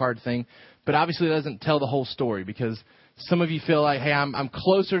card, green card thing, but obviously it doesn't tell the whole story, because some of you feel like, hey, I'm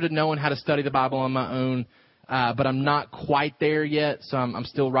closer to knowing how to study the Bible on my own, but I'm not quite there yet. So I'm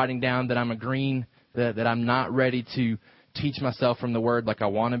still writing down that I'm a green, that I'm not ready to teach myself from the Word like I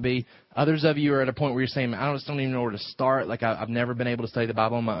want to be. Others of you are at a point where you're saying, I just don't even know where to start. Like I've never been able to study the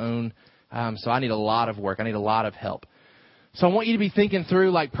Bible on my own. So I need a lot of work. I need a lot of help. So I want you to be thinking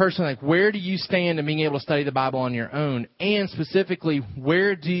through, like, personally, like, where do you stand in being able to study the Bible on your own? And specifically,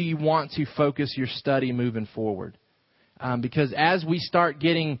 where do you want to focus your study moving forward? Because as we start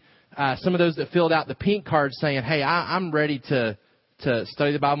getting some of those that filled out the pink cards saying, hey, I'm ready to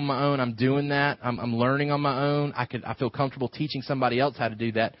study the Bible on my own. I'm doing that. I'm learning on my own. I feel comfortable teaching somebody else how to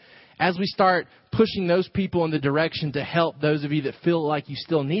do that. As we start pushing those people in the direction to help those of you that feel like you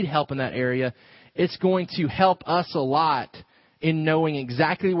still need help in that area, it's going to help us a lot in knowing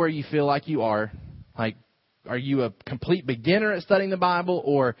exactly where you feel like you are. Like, are you a complete beginner at studying the Bible,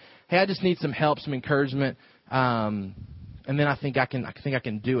 or hey, I just need some help, some encouragement, and then I think I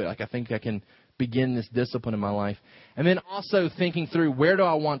can do it. Like, I think I can begin this discipline in my life. And then also thinking through, where do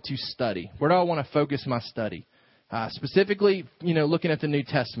I want to study? Where do I want to focus my study? Specifically, looking at the New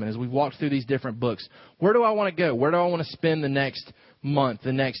Testament as we walk through these different books. Where do I want to go? Where do I want to spend the next month,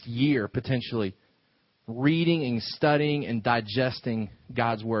 the next year, potentially? Reading and studying and digesting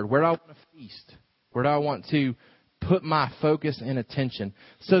God's Word. Where do I want to feast? Where do I want to put my focus and attention?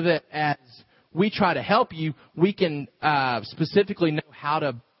 So that as we try to help you, we can specifically know how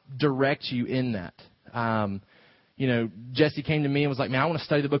to direct you in that. Jesse came to me and was like, man, I want to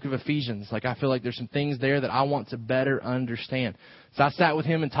study the book of Ephesians. Like, I feel like there's some things there that I want to better understand. So I sat with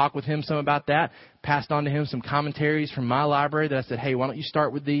him and talked with him some about that, passed on to him some commentaries from my library that I said, hey, why don't you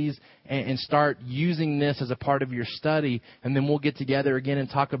start with these and start using this as a part of your study, and then we'll get together again and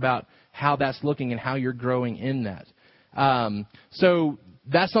talk about how that's looking and how you're growing in that. So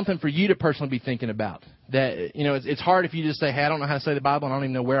that's something for you to personally be thinking about. That, it's hard if you just say, hey, I don't know how to study the Bible, and I don't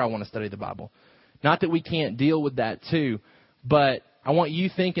even know where I want to study the Bible. Not that we can't deal with that too, but I want you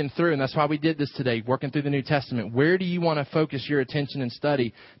thinking through, and that's why we did this today, working through the New Testament. Where do you want to focus your attention and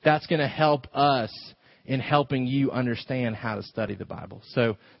study? That's going to help us in helping you understand how to study the Bible.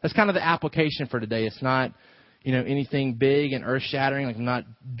 So that's kind of the application for today. It's not, anything big and earth-shattering. Like, I'm not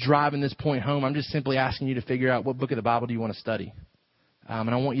driving this point home. I'm just simply asking you to figure out what book of the Bible do you want to study. And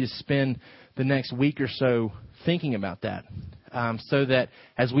I want you to spend the next week or so thinking about that. So that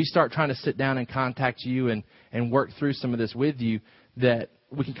as we start trying to sit down and contact you and work through some of this with you, that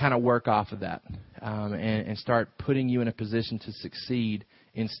we can kind of work off of that and start putting you in a position to succeed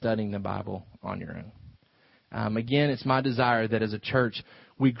in studying the Bible on your own. Again, it's my desire that as a church,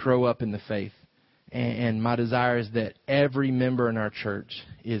 we grow up in the faith. And my desire is that every member in our church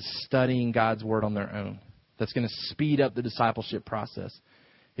is studying God's Word on their own. That's going to speed up the discipleship process.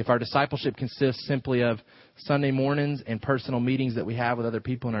 If our discipleship consists simply of Sunday mornings and personal meetings that we have with other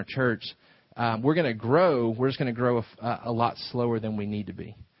people in our church, we're going to grow. We're just going to grow a lot slower than we need to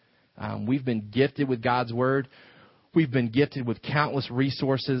be. We've been gifted with God's Word. We've been gifted with countless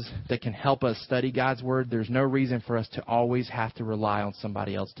resources that can help us study God's Word. There's no reason for us to always have to rely on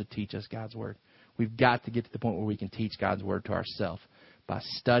somebody else to teach us God's Word. We've got to get to the point where we can teach God's Word to ourselves by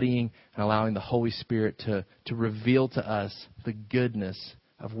studying and allowing the Holy Spirit to reveal to us the goodness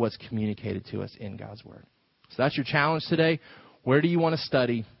of what's communicated to us in God's Word. So that's your challenge today. Where do you want to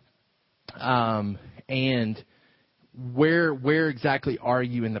study? And where exactly are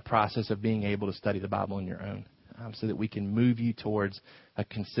you in the process of being able to study the Bible on your own? So that we can move you towards a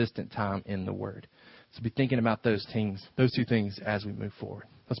consistent time in the Word. So be thinking about those two things as we move forward.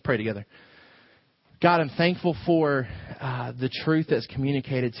 Let's pray together. God, I'm thankful for the truth that's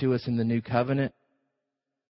communicated to us in the New Covenant.